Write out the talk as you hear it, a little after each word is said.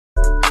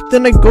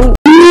then I go.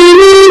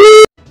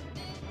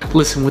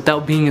 Listen,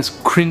 without being as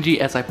cringy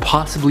as I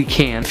possibly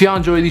can, if y'all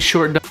enjoy these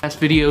short ass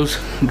videos,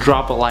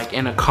 drop a like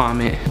and a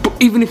comment. But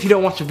even if you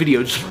don't watch the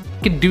video, just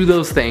do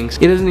those things.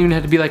 It doesn't even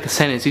have to be like a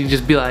sentence. You can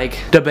just be like,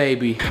 da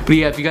baby. But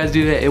yeah, if you guys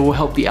do that, it will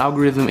help the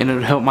algorithm and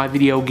it'll help my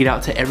video get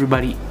out to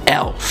everybody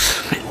else.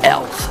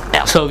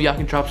 So if y'all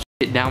can drop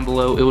shit down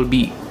below, it would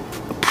be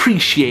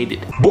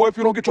appreciated. Boy, if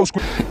you don't get your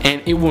squid.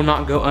 And it will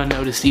not go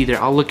unnoticed either.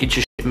 I'll look at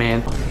your shit,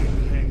 man.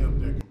 Hang up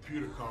that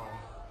computer call.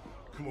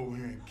 Come over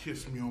here and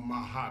kiss me on my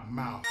hot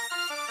mouth.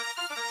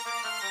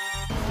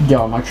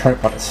 Yo, my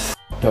tripod is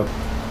f***ed up.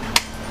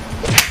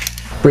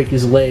 Break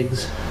his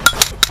legs.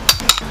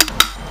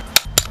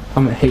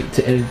 I'm gonna hate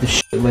to edit this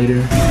shit later.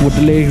 With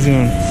the legs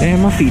on.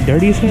 Damn, my feet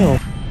dirty as hell.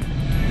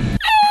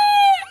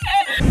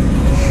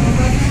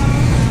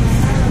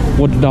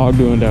 What the dog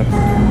doing though?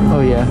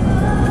 Oh yeah.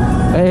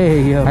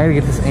 Hey, yo. I gotta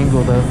get this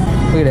angle though.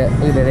 Look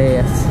at that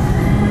ass.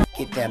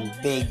 Get them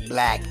big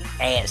black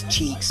ass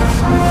cheeks.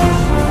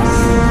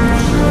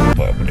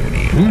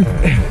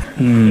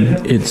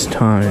 It's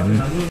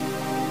time.